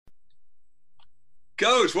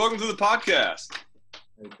Coach, welcome to the podcast.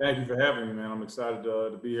 Hey, thank you for having me, man. I'm excited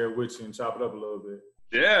to be here with you and chop it up a little bit.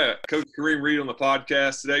 Yeah, Coach Kareem Reed on the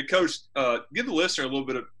podcast today. Coach, give the listener a little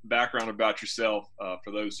bit of background about yourself for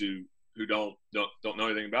those who don't know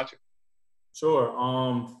anything about you. Sure.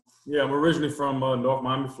 I'm originally from North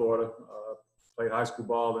Miami, Florida. Played high school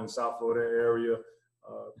ball in South Florida area.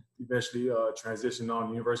 Eventually transitioned on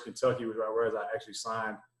to University of Kentucky, whereas I actually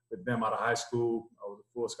signed with them out of high school. I was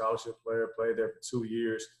a full scholarship player, played there for 2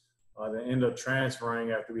 years. Then ended up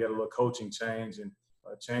transferring after we had a little coaching change and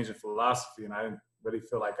change in philosophy, and I didn't really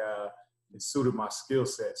feel like it suited my skill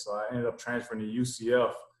set. So I ended up transferring to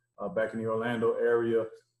UCF back in the Orlando area.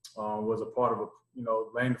 Was a part of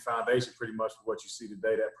laying the foundation pretty much for what you see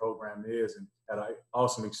today that program is, and had an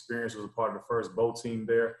awesome experience. Was a part of the first bowl team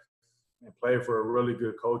there and played for a really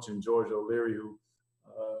good coach in George O'Leary, who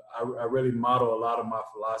I really model a lot of my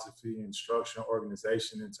philosophy and structure and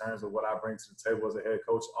organization in terms of what I bring to the table as a head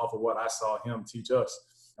coach off of what I saw him teach us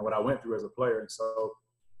and what I went through as a player. And so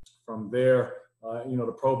from there,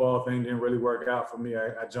 the pro ball thing didn't really work out for me.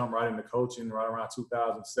 I jumped right into coaching right around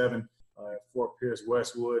 2007 at Fort Pierce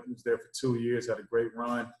Westwood. Was there for 2 years, had a great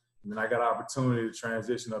run. And then I got an opportunity to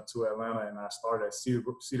transition up to Atlanta, and I started at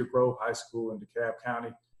Cedar Grove High School in DeKalb County.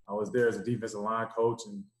 I was there as a defensive line coach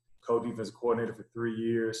and co-defensive coordinator for 3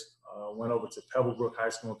 years. Went over to Pebblebrook High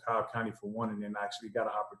School in Cobb County for one, and then actually got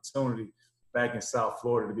an opportunity back in South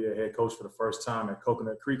Florida to be a head coach for the first time at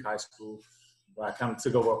Coconut Creek High School. Where I kind of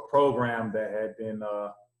took over a program that had been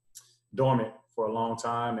dormant for a long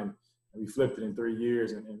time, and we flipped it in 3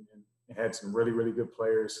 years and had some really, really good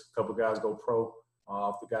players. A couple guys go pro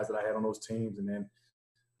off the guys that I had on those teams, and then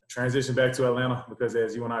transitioned back to Atlanta because,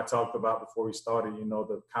 as you and I talked about before we started,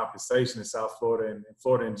 the compensation in South Florida and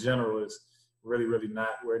Florida in general is really, really not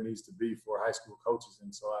where it needs to be for high school coaches.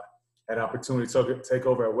 And so I had an opportunity to take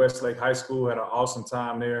over at Westlake High School, had an awesome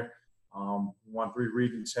time there, won 3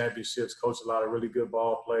 region championships, coached a lot of really good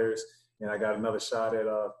ball players, and I got another shot at,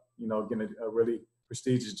 getting a really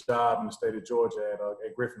prestigious job in the state of Georgia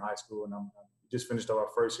at Griffin High School. And I just finished our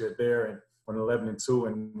first year there and went 11-2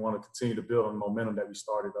 and want to continue to build on the momentum that we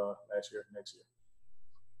started next year.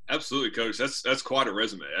 Absolutely, Coach. That's quite a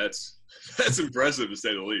resume. That's impressive to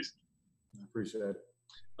say the least. I appreciate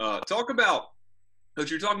it. Talk about, Coach,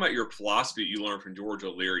 you're talking about your philosophy you learned from George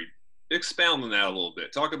O'Leary. Expound on that a little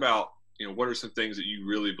bit. Talk about, what are some things that you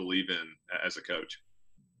really believe in as a coach?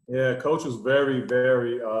 Yeah, Coach was very,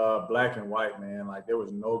 very black and white, man. Like, there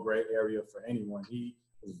was no gray area for anyone. He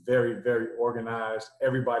was very, very organized.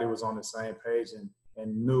 Everybody was on the same page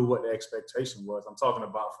and knew what the expectation was. I'm talking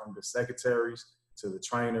about from the secretaries to the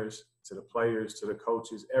trainers to the players to the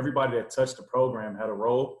coaches. Everybody that touched the program had a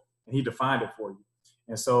role, and he defined it for you.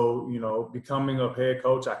 And so, becoming a head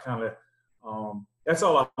coach, I kind of that's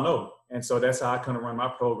all I know. And so that's how I kind of run my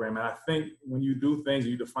program. And I think when you do things,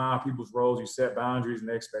 you define people's roles, you set boundaries and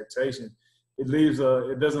expectations,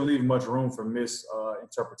 it doesn't leave much room for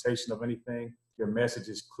misinterpretation of anything. Your message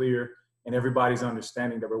is clear, and everybody's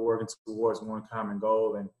understanding that we're working towards one common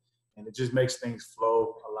goal, and it just makes things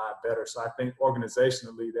flow a lot better. So I think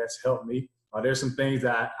organizationally that's helped me. There's some things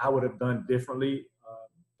that I would have done differently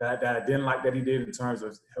that I didn't like that he did in terms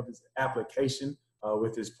of his application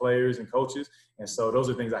with his players and coaches. And so those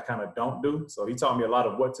are things I kind of don't do. So he taught me a lot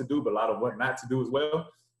of what to do, but a lot of what not to do as well,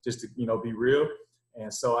 just to, be real.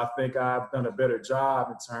 And so I think I've done a better job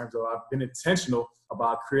in terms of I've been intentional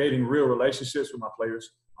about creating real relationships with my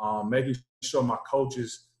players, making sure my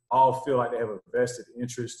coaches all feel like they have a vested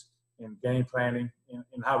interest in game planning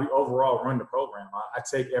and how we overall run the program. I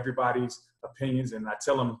take everybody's opinions and I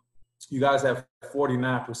tell them, you guys have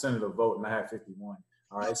 49% of the vote and I have 51.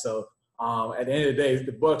 All right. So at the end of the day,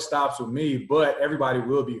 the buck stops with me, but everybody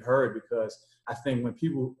will be heard because I think when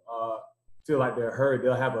people feel like they're heard,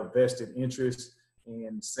 they'll have a vested interest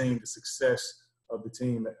in seeing the success of the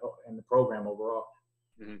team and the program overall.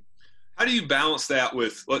 Mm-hmm. How do you balance that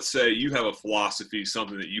with, let's say you have a philosophy,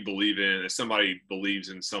 something that you believe in, and somebody believes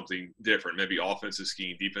in something different, maybe offensive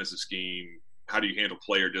scheme, defensive scheme? How do you handle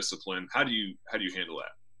player discipline? How do you handle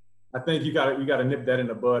that? I think you got to nip that in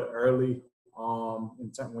the bud early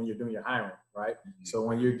when you're doing your hiring, right? Mm-hmm. So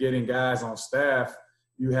when you're getting guys on staff,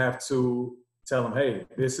 you have to tell them, hey,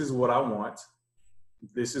 this is what I want.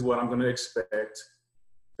 This is what I'm going to expect.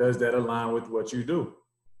 Does that align with what you do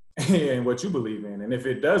and what you believe in? And if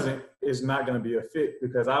it doesn't, it's not going to be a fit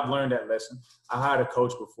because I've learned that lesson. I hired a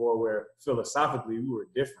coach before where philosophically we were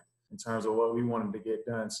different in terms of what we wanted to get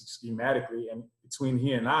done schematically. And between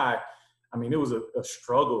he and I mean, it was a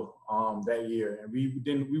struggle that year. And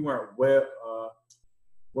we weren't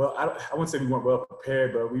well, I wouldn't say we weren't well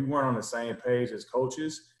prepared, but we weren't on the same page as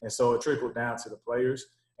coaches. And so it trickled down to the players.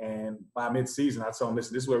 And by mid-season, I told them,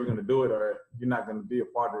 listen, this is where we're going to do it, or you're not going to be a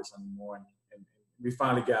part of this anymore. And we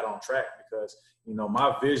finally got on track because,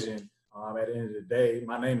 my vision, at the end of the day,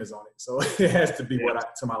 my name is on it. So it has to be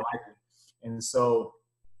to my liking. And so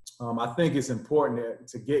I think it's important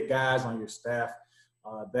to get guys on your staff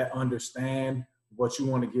that understand what you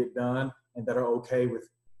want to get done and that are okay with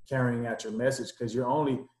carrying out your message, because you're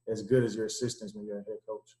only as good as your assistants when you're a head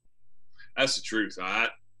coach. That's the truth.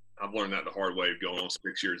 I've learned that the hard way going on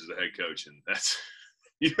 6 years as a head coach, and that's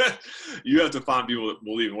you have to find people that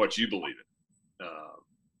believe in what you believe in.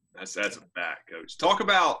 That's a fact, Coach. You talked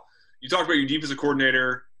about your defensive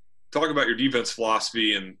coordinator. Talk about your defense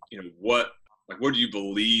philosophy, and what do you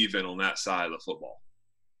believe in on that side of the football?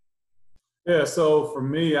 Yeah, so for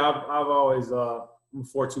me, I've always I'm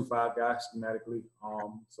a 4-2-5 guy schematically,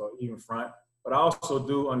 so even front. But I also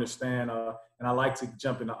do understand, and I like to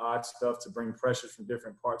jump into odd stuff to bring pressures from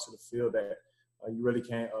different parts of the field that you really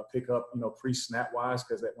can't pick up, pre-snap wise.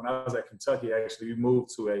 Because when I was at Kentucky, actually, we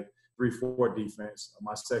moved to a 3-4 defense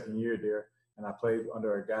my second year there, and I played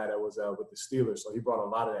under a guy that was with the Steelers, so he brought a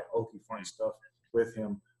lot of that Okie front stuff with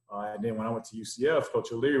him. And then when I went to UCF,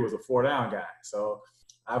 Coach O'Leary was a 4-down guy, so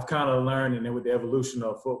I've kind of learned, and then with the evolution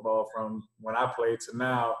of football from when I played to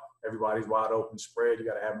now, everybody's wide open spread. You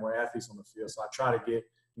got to have more athletes on the field. So I try to get,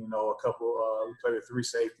 a couple, we play with 3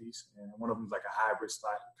 safeties, and one of them is like a hybrid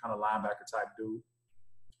style, kind of linebacker type dude.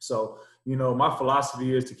 So, my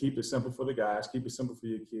philosophy is to keep it simple for the guys, keep it simple for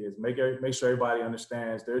your kids, make sure everybody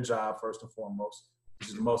understands their job first and foremost, which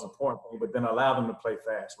is the most important thing, but then allow them to play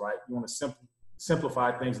fast, right? You want to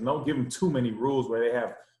simplify things and don't give them too many rules where they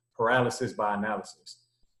have paralysis by analysis.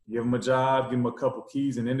 Give them a job, give them a couple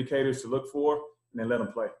keys and indicators to look for, and then let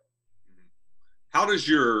them play. How does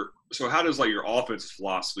your offensive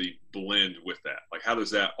philosophy blend with that? Like, how does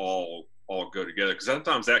that all go together? Because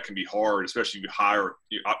sometimes that can be hard, especially if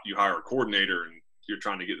you hire a coordinator and you're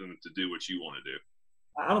trying to get them to do what you want to do.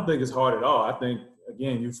 I don't think it's hard at all. I think,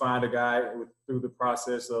 again, you find a guy through the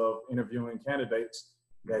process of interviewing candidates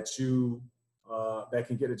that that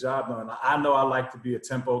can get the job done. I know I like to be a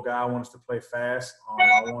tempo guy. I want us to play fast.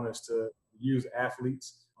 I want us to use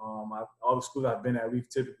athletes. All the schools I've been at, we've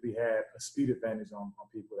typically had a speed advantage on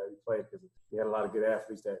people that we played because we had a lot of good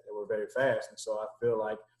athletes that were very fast. And so I feel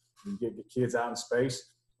like you get the kids out in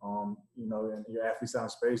space, and your athletes out in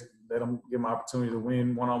space, let them give them opportunity to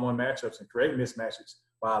win one-on-one matchups and create mismatches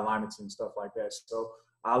by alignments and stuff like that. So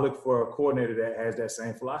I look for a coordinator that has that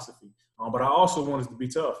same philosophy. But I also want us to be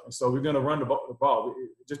tough. And so we're going to run the ball.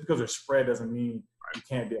 Just because we're spread doesn't mean you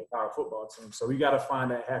can't be a power football team. So we got to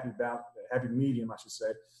find that happy balance, that happy medium, I should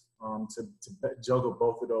say, to juggle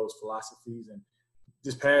both of those philosophies. And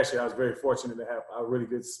this past year, I was very fortunate to have a really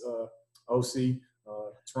good OC,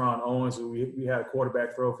 Teron Owens, who we had a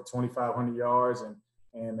quarterback throw for 2,500 yards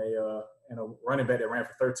and a running back that ran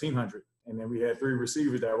for 1,300. And then we had 3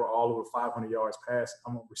 receivers that were all over 500 yards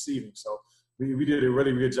receiving. So we did a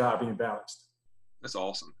really good job being balanced. That's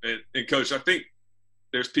awesome. And Coach, I think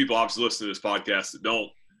there's people obviously listening to this podcast that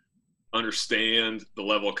don't understand the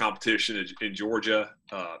level of competition in Georgia.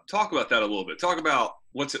 Talk about that a little bit. Talk about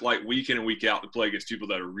what's it like week in and week out to play against people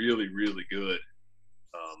that are really, really good.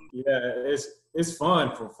 It's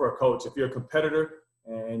fun for a coach. If you're a competitor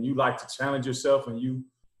and you like to challenge yourself and you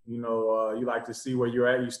like to see where you're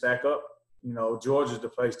at, you stack up, Georgia's the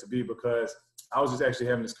place to be, because I was just actually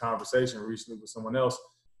having this conversation recently with someone else.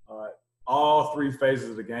 All 3 phases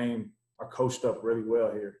of the game are coached up really well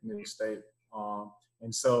here in the state.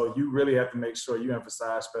 And so you really have to make sure you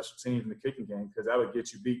emphasize special teams in the kicking game, because that would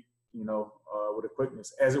get you beat, with a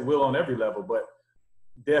quickness, as it will on every level. But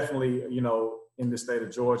definitely, in the state of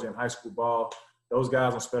Georgia in high school ball, those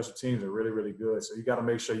guys on special teams are really, really good. So you got to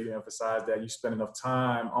make sure you emphasize that, you spend enough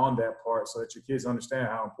time on that part so that your kids understand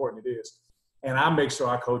how important it is. And I make sure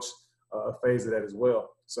I coach a phase of that as well.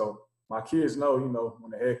 So my kids know,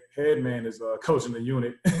 when the head man is coaching the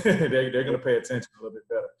unit, they're going to pay attention a little bit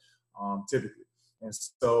better, typically. And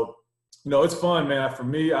so, it's fun, man. For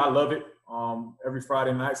me, I love it. Every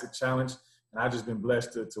Friday night's a challenge, and I've just been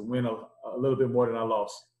blessed to win a little bit more than I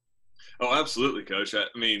lost. Oh, absolutely, Coach. I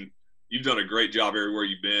mean, you've done a great job everywhere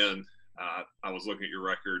you've been. I was looking at your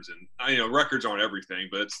records, and records aren't everything,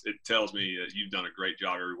 but it tells me that you've done a great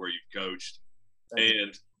job everywhere you've coached.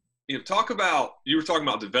 And you were talking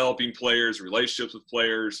about developing players, relationships with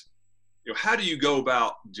players. How do you go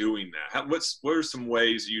about doing that? What are some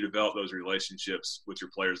ways you develop those relationships with your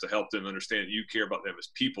players to help them understand that you care about them as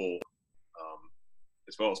people,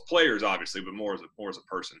 as well as players, obviously, but more as a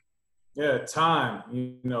person? Yeah, time.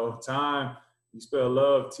 Time. You spell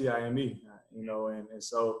love Time, you know, and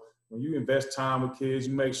so when you invest time with kids,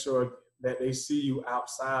 you make sure that they see you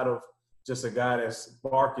outside of just a guy that's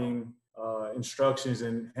barking instructions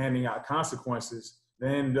and handing out consequences. They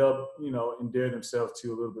end up, you know, endear themselves to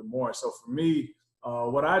you a little bit more. So for me,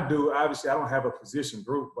 what I do, obviously, I don't have a position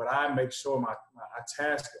group, but I make sure I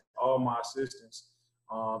task all my assistants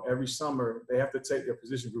every summer. They have to take their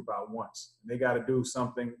position group out once. And they got to do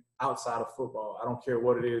something outside of football. I don't care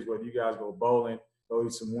what it is, whether you guys go bowling, go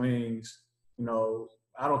eat some wings, you know,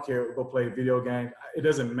 I don't care, go play a video game. It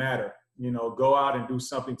doesn't matter. You know, go out and do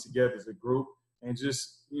something together as a group and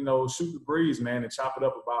just, you know, shoot the breeze, man, and chop it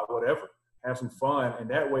up about whatever. Have some fun. And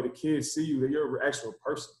that way the kids see you that you're an actual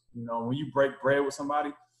person. You know, when you break bread with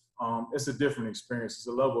somebody, it's a different experience. It's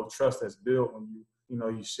a level of trust that's built when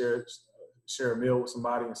you share a meal with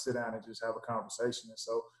somebody and sit down and just have a conversation. And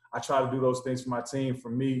so I try to do those things for my team. For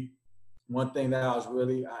me, one thing that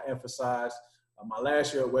I emphasized my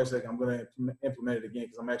last year at Westlake, I'm going to implement it again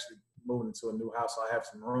because I'm actually moving into a new house, so I have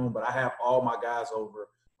some room. But I have all my guys over.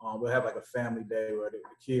 We'll have like a family day where the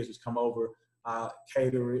kids just come over. I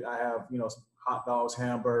cater it. I have, you know, some hot dogs,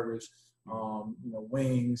 hamburgers, you know,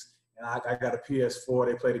 wings, and I got a PS4.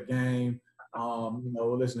 They play the game. You know,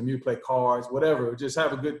 listen to music, play cards, whatever. Just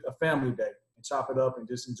have a family day and chop it up and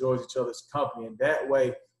just enjoy each other's company. And that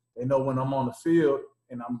way, they know when I'm on the field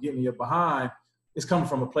and I'm getting you behind, it's coming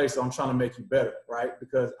from a place that I'm trying to make you better, right?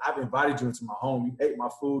 Because I've invited you into my home. You ate my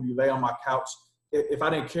food. You lay on my couch. If I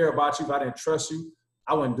didn't care about you, if I didn't trust you,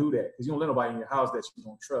 I wouldn't do that because you don't let nobody in your house that you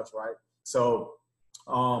don't trust, right? So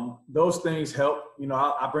those things help. You know,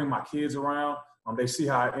 I bring my kids around. They see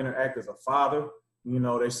how I interact as a father. You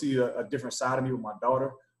know, they see a different side of me with my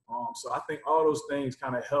daughter. So I think all those things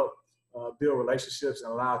kind of help build relationships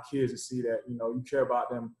and allow kids to see that, you know, you care about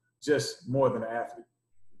them just more than an athlete.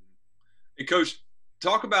 Hey, Coach,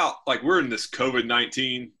 talk about, like, we're in this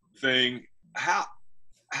COVID-19 thing. How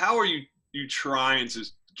are you trying to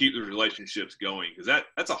keep the relationships going? Because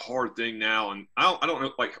that's a hard thing now. And I don't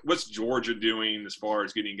know, like, what's Georgia doing as far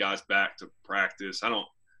as getting guys back to practice? I'm not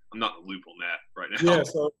in the loop on that right now. Yeah,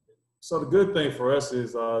 so the good thing for us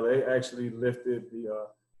is they actually lifted the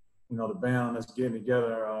ban on us getting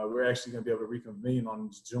together. We're actually going to be able to reconvene on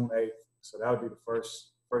June 8th. So that would be the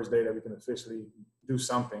first day that we can officially do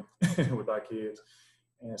something with our kids.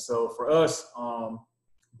 And so for us,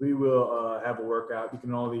 we will have a workout. You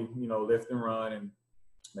can only, you know, lift and run and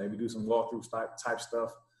maybe do some walkthrough type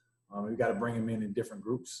stuff. We got to bring them in different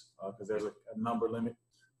groups because there's a number limit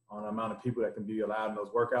on the amount of people that can be allowed in those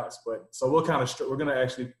workouts. But so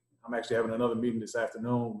I'm actually having another meeting this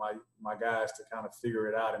afternoon, my guys, to kind of figure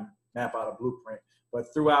it out and map out a blueprint. But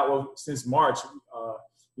since March,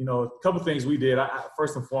 you know, a couple of things we did.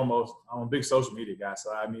 First and foremost, I'm a big social media guy.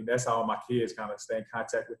 So, I mean, that's how my kids kind of stay in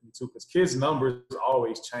contact with me too, because kids' numbers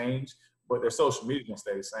always change, but their social media can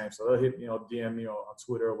stay the same. So they'll hit, you know, DM me on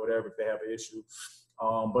Twitter or whatever if they have an issue.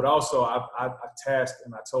 But also I tasked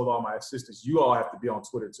and I told all my assistants, you all have to be on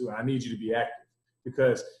Twitter too. And I need you to be active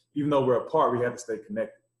because even though we're apart, we have to stay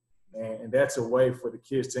connected. And that's a way for the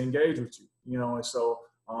kids to engage with you, you know. And so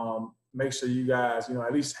make sure you guys, you know,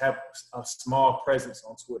 at least have a small presence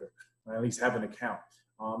on Twitter, or at least have an account.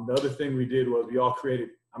 The other thing we did was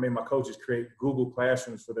I made my coaches create Google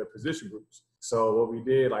Classrooms for their position groups. So what we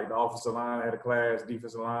did, like the offensive line had a class,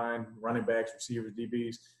 defensive line, running backs, receivers,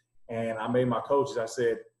 DBs. And I made my coaches, I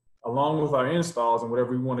said, along with our installs and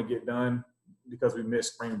whatever we want to get done because we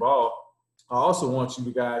missed spring ball, I also want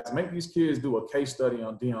you guys to make these kids do a case study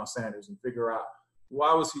on Deion Sanders and figure out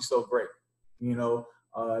why was he so great? You know,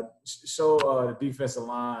 show the defensive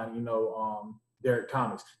line, you know, Derek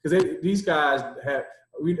Thomas. Because these guys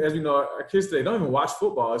as we know, our kids today don't even watch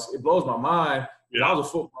football. It blows my mind. Yeah. I was a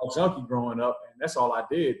football junkie growing up, and that's all I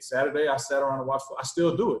did. Saturday, I sat around and watched football. I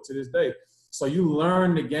still do it to this day. So you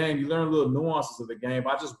learn the game. You learn little nuances of the game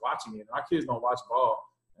by just watching it. Our kids don't watch ball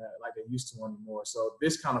like they used to anymore. So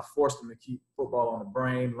this kind of forced them to keep football on the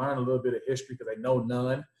brain, learn a little bit of history because they know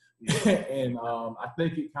none. And I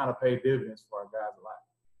think it kind of paid dividends for our guys a lot.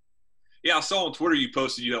 Yeah, I saw on Twitter you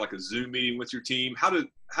posted you had like a Zoom meeting with your team. How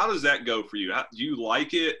does that go for you? Do you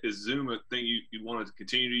like it? Is Zoom a thing you want to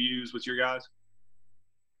continue to use with your guys?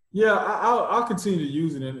 Yeah, I'll continue to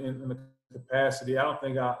use it in the capacity. I don't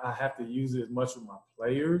think I have to use it as much with my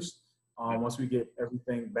players once we get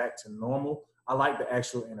everything back to normal. I like the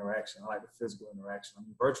actual interaction. I like the physical interaction. I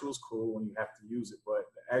mean, virtual is cool when you have to use it, but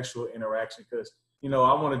the actual interaction, because, you know,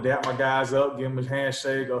 I want to dap my guys up, give them a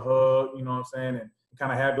handshake, a hug, you know what I'm saying, and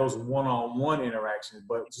kind of have those one-on-one interactions.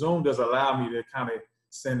 But Zoom does allow me to kind of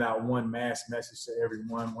send out one mass message to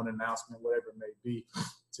everyone, one announcement, whatever it may be.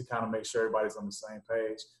 to kind of make sure everybody's on the same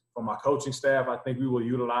page. For my coaching staff, I think we will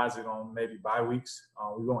utilize it on maybe bye weeks.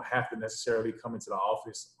 We won't have to necessarily come into the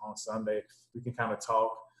office on Sunday. We can kind of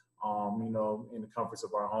talk, in the comforts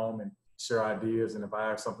of our home and share ideas. And if I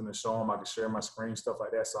have something to show them, I can share my screen, stuff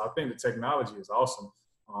like that. So I think the technology is awesome,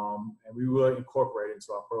 and we will incorporate it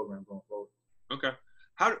into our program going forward. Okay.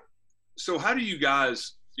 How do you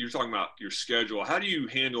guys? You're talking about your schedule. How do you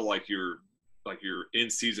handle like your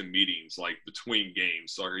in-season meetings, like between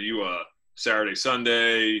games? Like, are you a Saturday,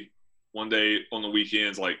 Sunday, one day on the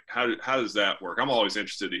weekends? Like, how does that work? I'm always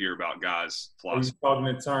interested to hear about guys' philosophy. Are you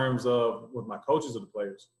talking in terms of with my coaches or the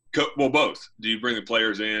players? Well, both. Do you bring the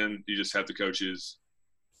players in? Do you just have the coaches?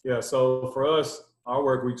 Yeah. So for us, our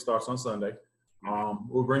work week starts on Sunday.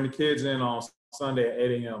 We'll bring the kids in on Sunday at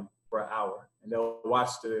 8 a.m. for an hour, and they'll watch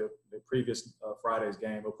the previous Friday's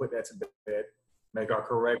game. We'll put that to bed, make our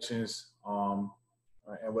corrections, and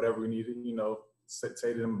whatever we need to,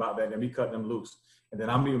 say to them about that. And then we cut them loose. And then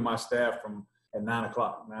I'm meeting my staff at 9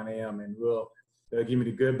 a.m. and they'll give me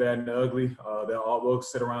the good, bad, and the ugly. We'll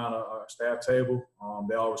sit around our staff table.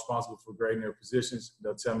 They're all responsible for grading their positions.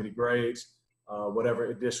 They'll tell me the grades, whatever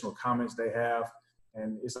additional comments they have,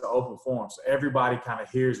 and it's an open forum. So everybody kind of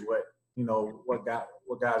hears what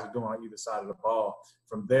guys are doing on either side of the ball.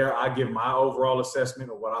 From there, I give my overall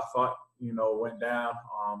assessment of what I thought, went down,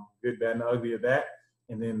 good, bad, and the ugly of that.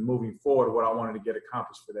 And then moving forward, what I wanted to get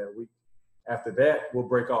accomplished for that week. After that, we'll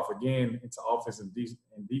break off again into offensive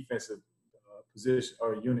and defensive position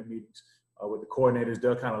or unit meetings with the coordinators.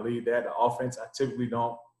 They'll kind of lead that. The offense, I typically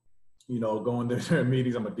don't, go into their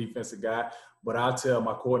meetings. I'm a defensive guy, but I'll tell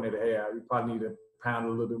my coordinator, hey, we probably need to pound a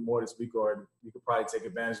little bit more this week, or we could probably take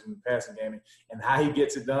advantage of the passing game. And how he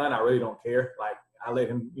gets it done, I really don't care. Like, I let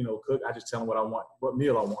him, cook. I just tell him what I want, what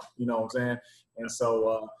meal I want. You know what I'm saying? And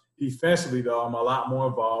so defensively, though, I'm a lot more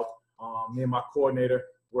involved. Me and my coordinator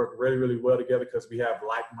work really, really well together because we have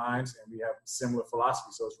like minds and we have similar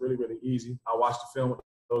philosophy. So it's really, really easy. I watch the film with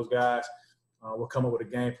those guys. We'll come up with a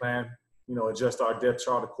game plan, adjust our depth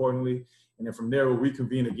chart accordingly. And then from there, we'll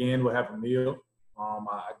reconvene again. We'll have a meal.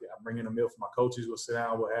 I bring in a meal for my coaches. We'll sit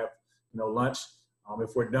down. We'll have, lunch.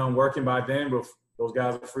 If we're done working by then, those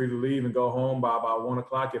guys are free to leave and go home by about 1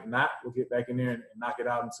 o'clock. If not, we'll get back in there and knock it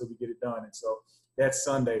out until we get it done. And so that's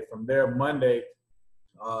Sunday. From there, Monday,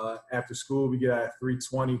 after school, we get out at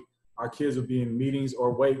 3:20. Our kids will be in meetings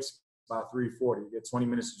or weights by 3:40. We get 20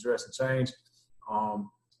 minutes to dress and change.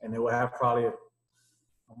 And then we'll have probably on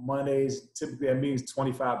Mondays, typically that means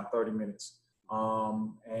 25 to 30 minutes.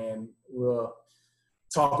 And we'll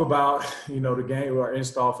talk about, the game, our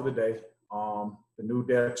install for the day, the new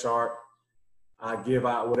depth chart. I give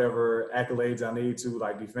out whatever accolades I need to.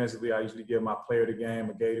 Like defensively, I usually give my player of the game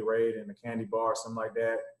a Gatorade and a candy bar, something like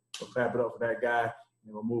that. We'll clap it up for that guy,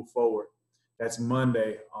 and we'll move forward. That's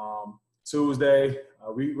Monday. Tuesday,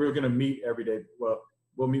 we're going to meet every day. Well,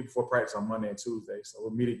 we'll meet before practice on Monday and Tuesday. So we'll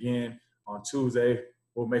meet again on Tuesday.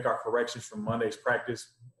 We'll make our corrections from Monday's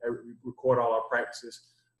practice. We record all our practices.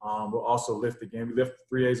 We'll also lift again. We lift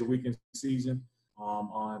 3 days a week in season.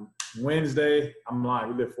 On Wednesday, I'm lying,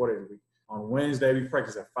 we lift 4 days a week. On Wednesday, we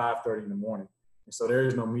practice at 5:30 in the morning. And so there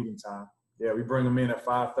is no meeting time. Yeah, we bring them in at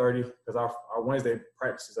 5:30 because our Wednesday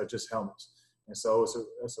practices are just helmets. And so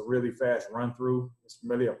it's a really fast run through. It's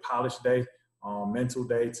really a polished day, mental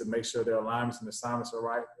day to make sure their alignments and assignments are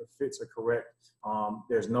right, the fits are correct.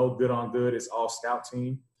 There's no good on good. It's all scout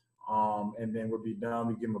team. And then we'll be done.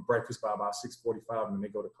 We give them a breakfast by about 6:45 and then they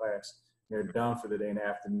go to class. They're done for the day in the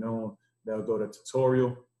afternoon. They'll go to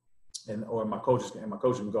tutorial or my coaches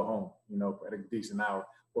will go home, at a decent hour.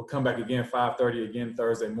 We'll come back again 5:30 again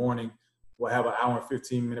Thursday morning. We'll have an hour and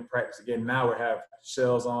 15-minute practice again. Now we have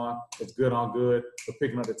shells on. It's good on good. We're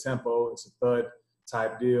picking up the tempo. It's a thud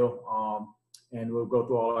type deal. And we'll go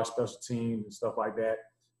through all our special teams and stuff like that.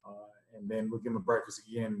 And then we'll give them a breakfast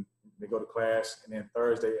again. They go to class. And then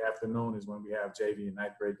Thursday afternoon is when we have JV and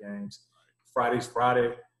ninth grade games. Friday's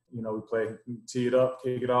Friday. We tee it up,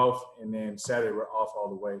 kick it off, and then Saturday we're off all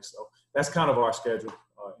the way. So that's kind of our schedule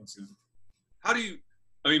in season. How do you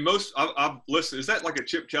 – I've listened. Is that like a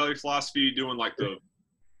Chip Kelly philosophy doing like the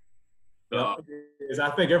I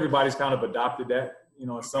think everybody's kind of adopted that,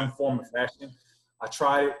 in some form or fashion. I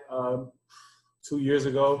tried it 2 years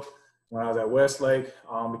ago when I was at Westlake.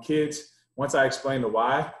 The kids, once I explained the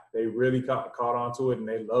why, they really caught on to it and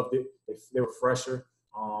they loved it. They were fresher.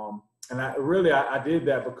 And I did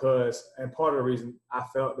that because, and part of the reason I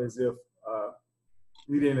felt as if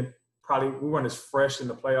we weren't as fresh in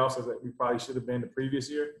the playoffs as we probably should have been the previous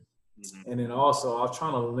year. Mm-hmm. And then also I was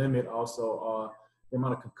trying to limit the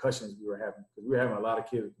amount of concussions we were having because we were having a lot of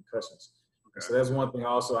kids with concussions. So that's one thing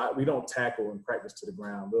also. We don't tackle and practice to the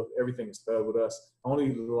ground. Everything is thud with us.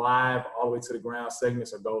 Only live all the way to the ground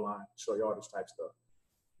segments or goal line, short yardage type stuff.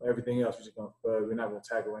 Everything else, we're just going to thud. We're not going to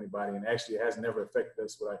tackle anybody. And actually, it has never affected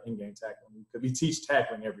us with our in-game tackling. Because we teach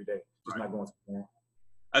tackling every day, just not going to the ground.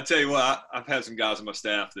 I tell you what, I've had some guys on my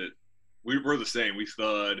staff that we're the same. We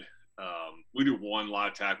thud. We do one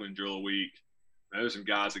live tackling drill a week. And there's some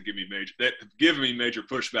guys that have given me major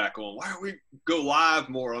pushback on why don't we go live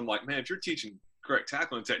more. I'm like, man, if you're teaching correct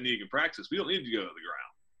tackling technique in practice, we don't need to go to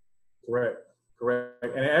the ground. Correct.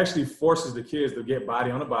 And it actually forces the kids to get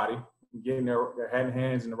body on the body, getting their head and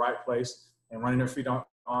hands in the right place, and running their feet on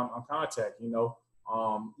contact. You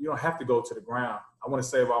don't have to go to the ground. I want to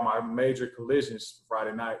say about my major collisions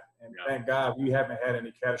Friday night, and thank God we haven't had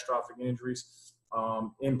any catastrophic injuries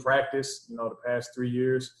in practice. The past 3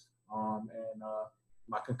 years. And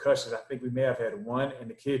my concussions, I think we may have had one, and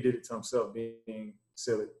the kid did it to himself being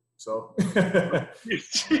silly. So, yeah.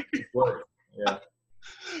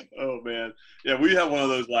 Oh, man. Yeah, we had one of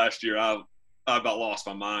those last year. I about lost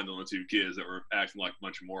my mind on the two kids that were acting like a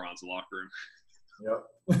bunch of morons in the locker room.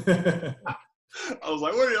 Yep. I was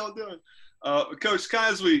like, what are y'all doing? Coach, kind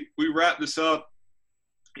of as we wrap this up,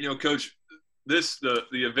 Coach, the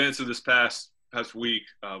events of this past week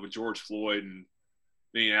with George Floyd and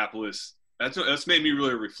Minneapolis, that's made me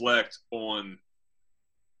really reflect on,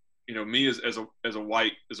 me as a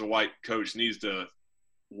white coach needs to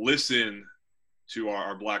listen to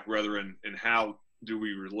our black brethren, and how do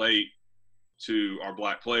we relate to our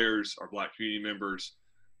black players, our black community members.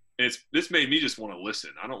 And this made me just want to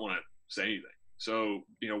listen. I don't want to say anything. So,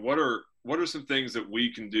 what are some things that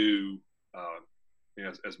we can do,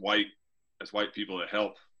 as white people to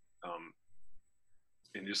help,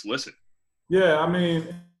 and just listen? Yeah, I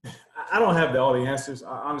mean, I don't have all the answers. I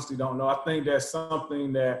honestly don't know. I think that's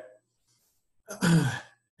something that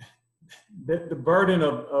the burden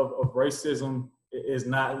of racism is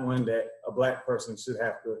not one that a black person should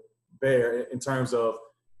have to bear in terms of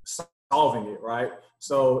solving it, right?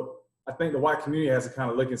 So I think the white community has to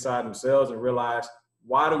kind of look inside themselves and realize,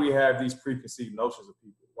 why do we have these preconceived notions of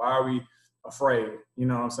people? Why are we afraid? You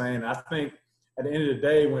know what I'm saying? I think at the end of the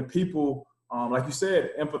day, when people like you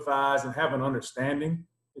said, empathize and have an understanding,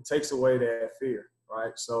 it takes away that fear,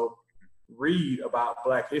 right? So read about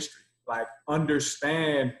Black history, like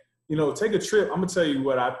understand, take a trip. I'm gonna tell you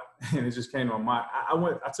what and it just came to my mind.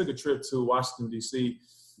 I took a trip to Washington, D.C.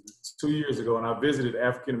 2 years ago, and I visited the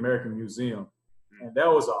African American Museum. And that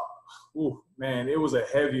was it was a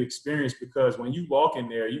heavy experience, because when you walk in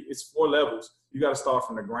there, it's 4 levels. You got to start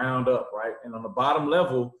from the ground up, right? And on the bottom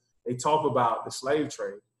level, they talk about the slave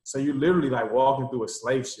trade. So you're literally like walking through a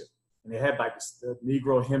slave ship, and they had like the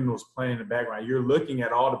Negro hymnals playing in the background. You're looking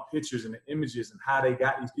at all the pictures and the images and how they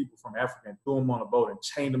got these people from Africa and threw them on a boat and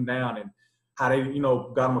chained them down, and how they,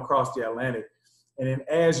 got them across the Atlantic. And then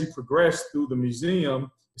as you progress through the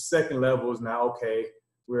museum, the second level is now, okay,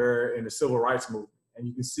 we're in the civil rights movement. And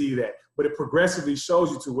you can see that. But it progressively shows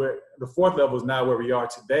you to where the 4th level is now where we are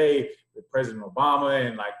today with President Obama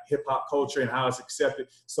and like hip hop culture and how it's accepted.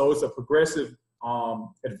 So it's a progressive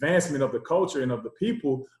advancement of the culture and of the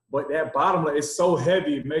people, but that bottom line is so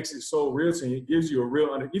heavy, it makes it so real to you. It gives you a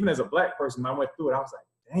real, even as a Black person, I went through it, I was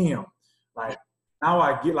like, damn, like now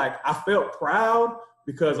I felt proud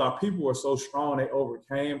because our people were so strong, they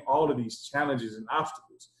overcame all of these challenges and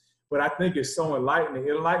obstacles. But I think it's so enlightening.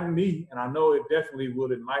 It enlightened me, and I know it definitely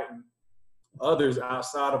would enlighten others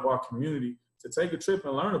outside of our community to take a trip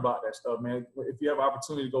and learn about that stuff, man. If you have an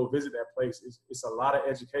opportunity to go visit that place, it's a lot of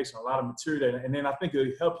education, a lot of material, and then I think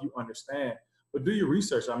it'll help you understand. But do your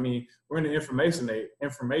research. I mean, we're in the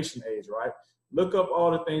information age, right? Look up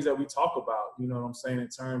all the things that we talk about, you know what I'm saying, in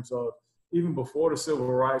terms of even before the civil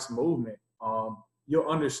rights movement. You'll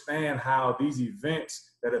understand how these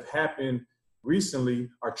events that have happened recently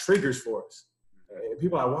are triggers for us.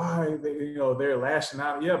 People are like, why are they, they're lashing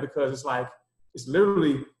out? Yeah, because it's like, it's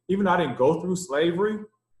literally, even though I didn't go through slavery,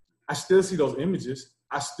 I still see those images.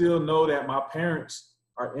 I still know that my parents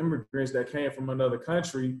are immigrants that came from another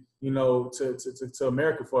country, to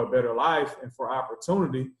America for a better life and for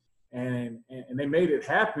opportunity. And they made it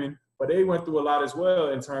happen, but they went through a lot as well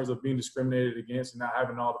in terms of being discriminated against and not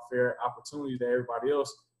having all the fair opportunities that everybody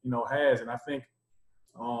else, has. And I think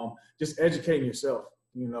just educating yourself,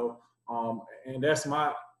 and that's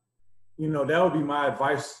my, that would be my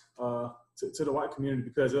advice to the white community,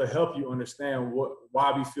 because it'll help you understand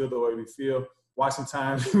why we feel the way we feel, why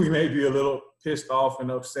sometimes we may be a little pissed off and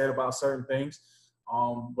upset about certain things.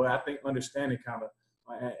 But I think understanding kind of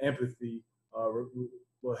empathy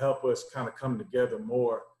will help us kind of come together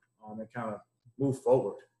more and kind of move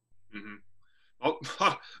forward. Mm-hmm. Oh,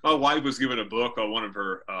 my wife was given a book on one of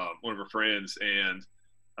her friends, and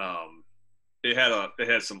it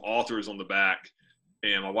had some authors on the back,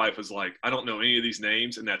 and my wife was like, "I don't know any of these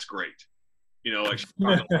names, and that's great." You know, like,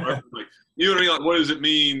 like, you know what I mean? Like, what does it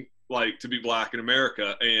mean, like, to be Black in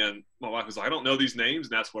America? And my wife was like, "I don't know these names,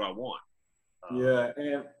 and that's what I want." Yeah,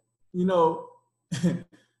 and you know, the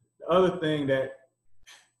other thing that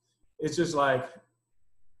it's just like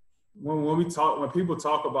when people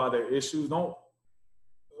talk about their issues, don't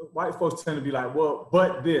white folks tend to be like, well,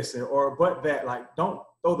 but this or but that. Like, don't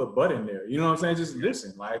throw the but in there. You know what I'm saying? Just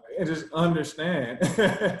listen, like, and just understand.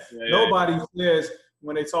 Nobody says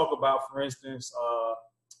when they talk about, for instance,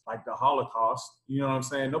 like the Holocaust. You know what I'm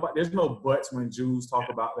saying? There's no buts when Jews talk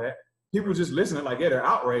about that. People just listening, like, yeah, they're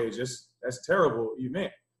outraged. That's terrible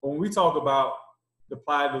event. But when we talk about the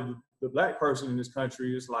plight of the Black person in this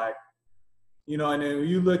country, it's like, you know, and then when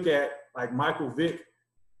you look at like Michael Vick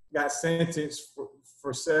got sentenced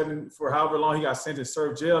for however long he got sentenced,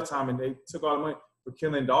 served jail time, and they took all the money for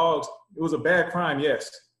killing dogs. It was a bad crime,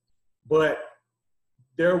 yes, but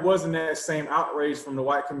there wasn't that same outrage from the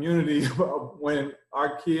white community when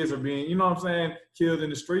our kids are being, you know what I'm saying, killed in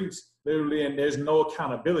the streets, literally, and there's no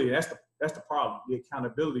accountability. That's the problem, the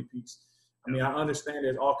accountability piece. I mean, I understand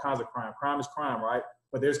there's all kinds of crime. Crime is crime, right?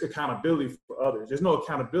 But there's accountability for others. There's no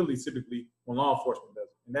accountability typically when law enforcement does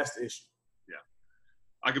it, and that's the issue. Yeah,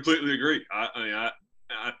 I completely agree. I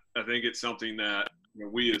think it's something that, you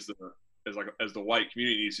know, we as the white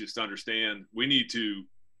community needs to just understand. We need to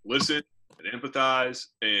listen and empathize,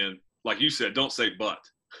 and like you said, don't say but.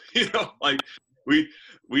 You know, like we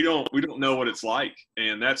don't know what it's like,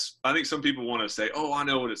 and that's, I think some people want to say, oh, I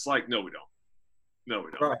know what it's like. No, we don't.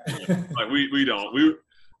 Right. Like we don't.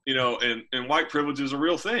 You know, and white privilege is a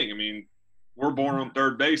real thing. I mean, we're born on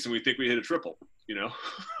third base and we think we hit a triple. You know,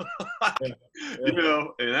 Yeah. You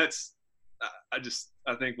know, and that's,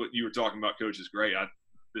 I think what you were talking about, Coach, is great.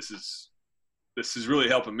 This is really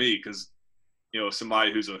helping me because, you know,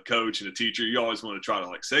 somebody who's a coach and a teacher, you always want to try to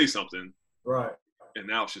like say something. Right. And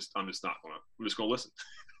now it's just, I'm just going to listen.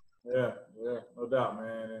 Yeah, no doubt,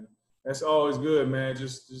 man. And that's always good, man.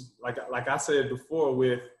 Just like I said before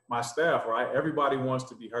with my staff, right? Everybody wants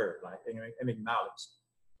to be heard, like, and acknowledged.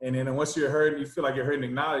 And then once you're heard, you feel like you're heard and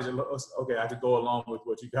acknowledged, okay, I could go along with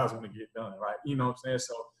what you guys want to get done, right? You know what I'm saying?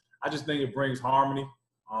 So I just think it brings harmony,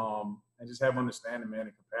 and just have understanding, man,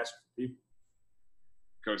 and compassion for people.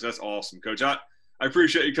 Coach, that's awesome. Coach, I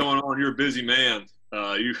appreciate you coming on. You're a busy man.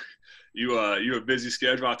 You have a busy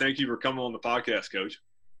schedule. I thank you for coming on the podcast, Coach.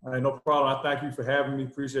 All right, no problem. I thank you for having me.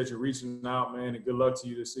 Appreciate you reaching out, man, and good luck to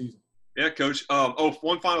you this season. Yeah, Coach.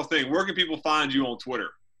 One final thing. Where can people find you on Twitter?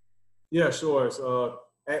 Yeah, sure. It's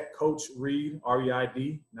at Coach Reid,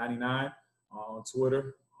 REID 99 on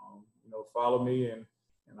Twitter. You know, follow me and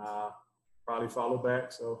I probably follow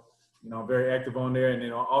back. So, you know, I'm very active on there. And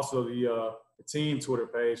then also the team Twitter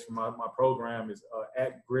page for my program is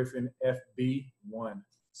at Griffin FB1.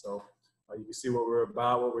 So you can see what we're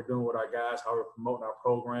about, what we're doing with our guys, how we're promoting our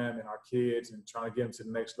program and our kids and trying to get them to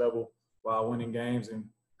the next level while winning games and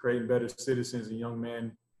creating better citizens and young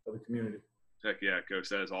men of the community. Heck yeah, Coach.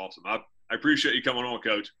 That is awesome. I appreciate you coming on,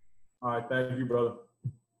 Coach. All right. Thank you, brother.